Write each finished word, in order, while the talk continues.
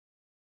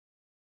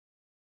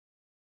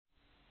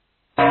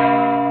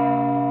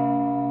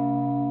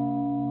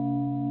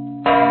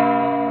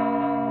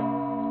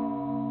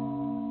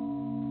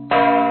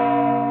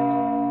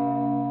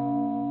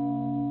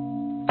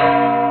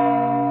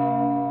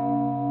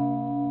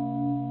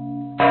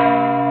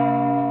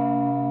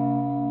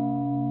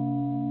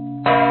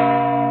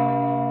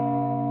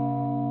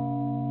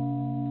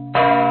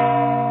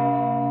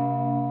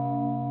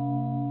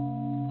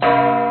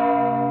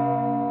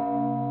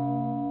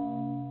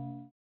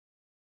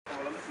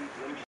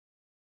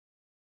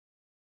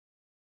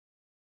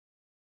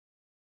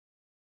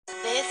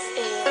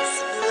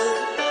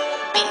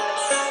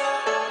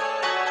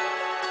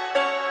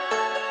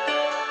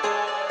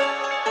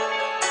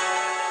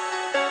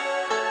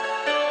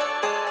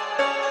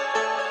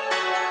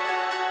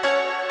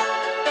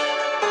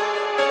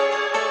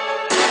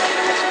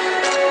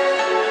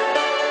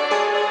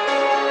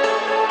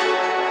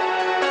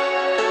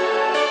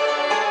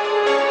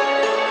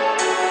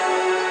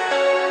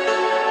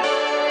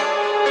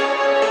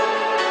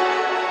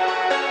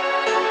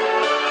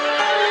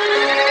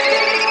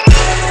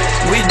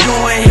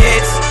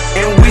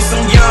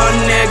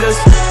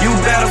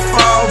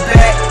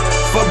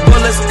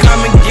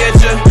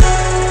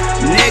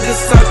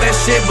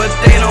shit, but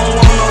they don't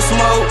want no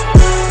smoke.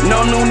 No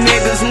new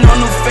niggas, no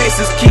new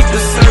faces, keep the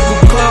circle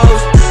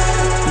closed.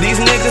 These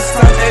niggas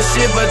talk that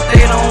shit, but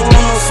they don't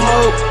want no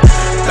smoke.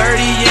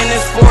 30 in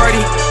this 40,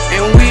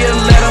 and we'll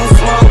let them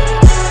smoke.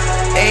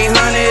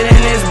 800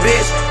 in this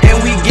bitch, and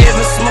we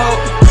giving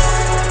smoke.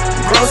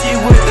 Broski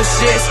with the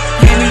shits,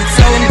 and he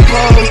told me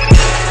close.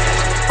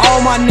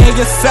 All my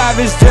niggas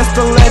savage, just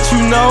to let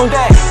you know.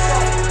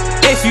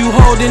 If you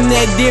holding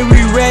that dick,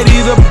 we ready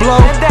to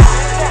blow.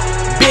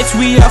 Bitch,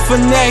 we up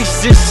for next,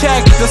 just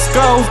check the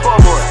scope.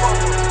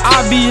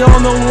 I be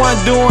on the one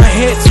doing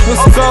hits with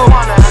scope.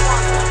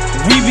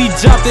 We be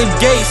jumping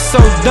gates,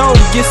 so don't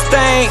get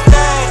stanked.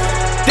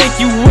 Think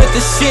you with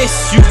the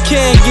shits, you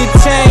can't get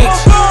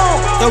changed.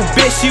 Yo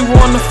bitch, she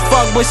wanna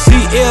fuck, but she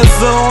is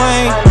a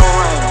lame.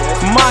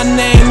 My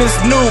name is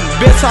Noob,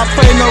 bitch, I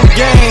play no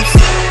games.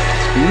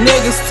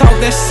 Niggas talk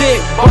that shit,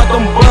 but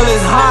them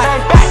bullets hot.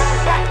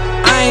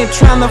 I ain't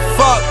tryna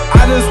fuck,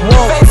 I just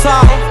want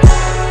top.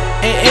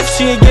 And if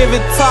she ain't give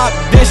it top,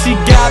 then she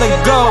gotta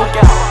go.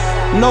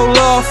 No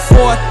love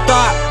for a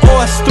thought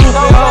or a stupid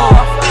hoe.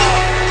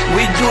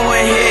 We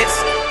doing hits,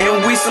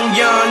 and we some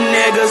young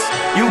niggas.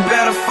 You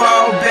better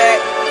fall back,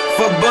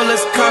 for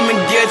bullets come and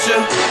get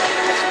ya.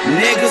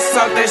 Niggas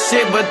talk that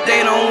shit, but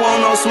they don't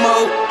want no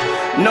smoke.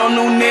 No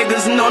new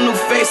niggas, no new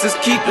faces,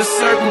 keep the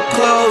circle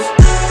closed.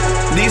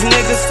 These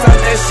niggas talk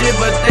that shit,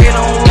 but they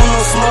don't want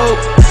no smoke.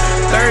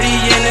 30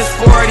 in this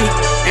 40,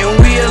 and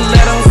we'll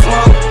let them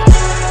smoke.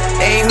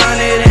 800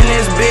 in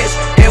this bitch,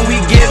 and we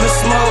giving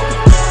smoke.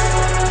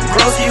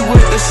 Broski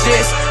with the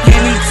shits,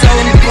 and he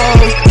told me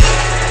close.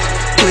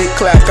 Click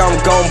clack, I'm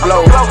gon'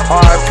 blow.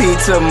 RIP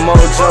to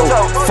Mojo.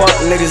 Fuck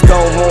niggas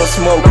don't want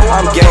smoke.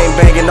 I'm gang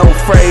banging, no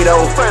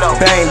Fredo.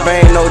 Bang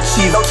bang, no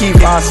Chief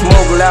Keef. I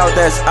smoke loud,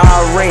 that's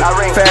our ring.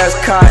 Fast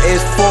car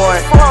is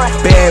foreign.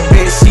 Bad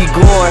bitch, she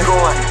going.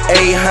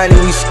 800,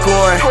 we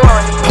scoring.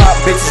 Pop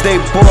bitches, they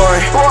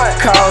boring.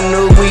 Call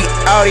new, we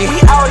outie.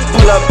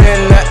 Pull up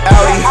in the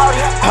Audi.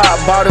 Pop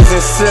bottles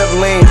and sip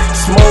lean.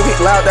 Smoke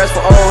it loud, that's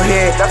for old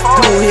head.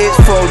 Do hits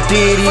for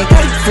Diddy.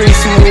 Free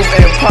Smooth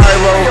and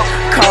Pyro.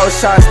 Call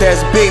shots,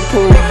 that's Big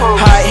Pooh.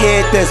 Hot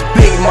head, that's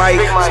Big Mike.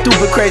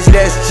 Stupid crazy,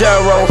 that's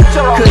Jero.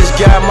 Kush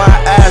got my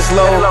ass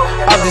low.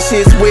 Off the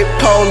shits with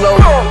Polo.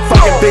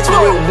 Fucking bitch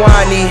with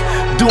Wani.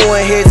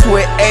 Doing hits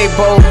with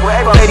Abo.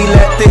 Lady,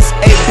 let this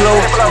A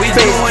blow. We Face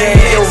doing gang,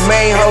 yo hits,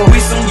 main and hoe. we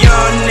some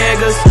young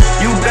niggas.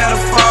 You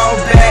better fall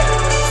back,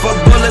 for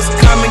bullets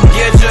come and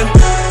get ya.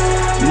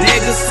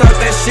 Niggas talk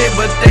that shit,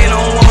 but they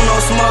don't want no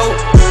smoke.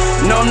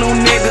 No new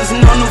niggas,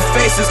 no new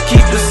faces,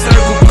 keep the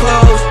circle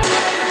closed.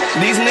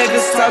 These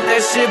niggas talk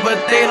that shit,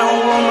 but they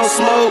don't want no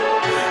smoke.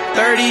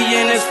 30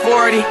 in this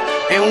 40,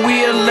 and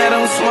we'll let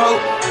them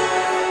smoke.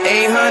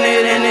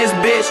 800 in this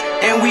bitch,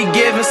 and we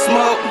giving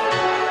smoke.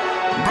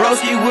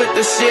 Broski with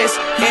the shits,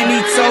 and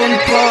he told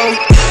me close.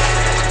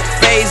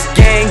 Face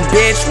gang,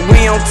 bitch,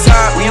 we on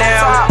top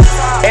now.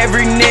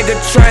 Every nigga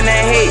tryna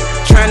hate,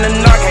 tryna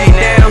knock me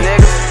down.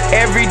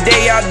 Every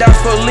day I dodge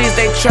police,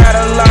 they try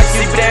to lock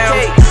you down.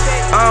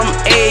 I'm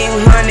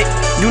 800,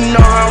 you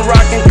know I'm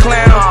rockin'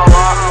 clown.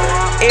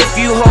 If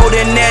you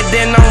holdin' that,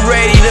 then I'm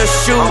ready to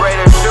shoot.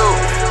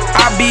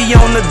 I be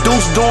on the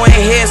deuce doing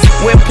hits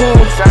with Pooh.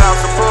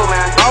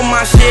 All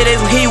my shit is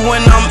he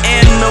when I'm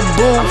in the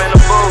booth.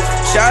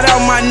 Shout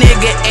out my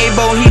nigga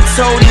Abo, he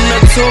totin' the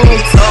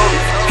tools.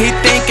 He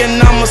thinkin'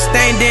 I'm a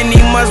stain, then he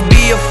must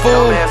be a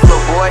fool.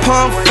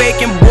 Pump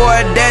faking,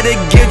 boy, that'll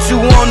get you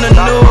on the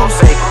news.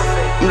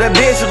 That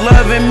bitch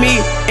loving me,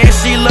 and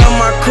she love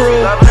my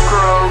crew.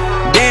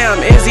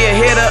 Damn, is he a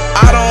hitter?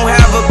 I don't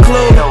have a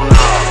clue.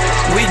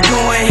 We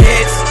doing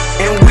hits,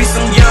 and we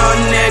some young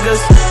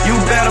niggas. You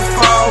better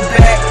fall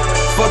back,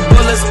 for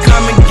bullets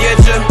come and get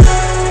ya.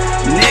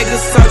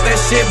 Niggas talk that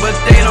shit, but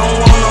they don't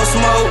want no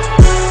smoke.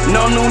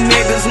 No new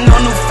niggas, no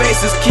new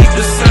faces, keep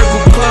the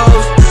circle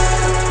closed.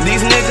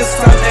 These niggas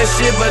talk that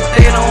shit, but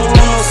they don't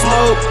want no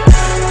smoke.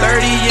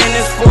 30 in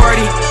this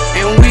 40,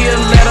 and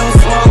we'll let them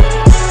smoke.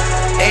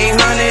 800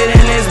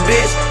 in this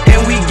bitch, and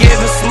we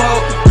giving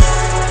smoke.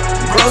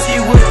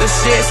 Broski with the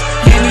shits,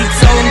 and he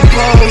told me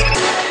close.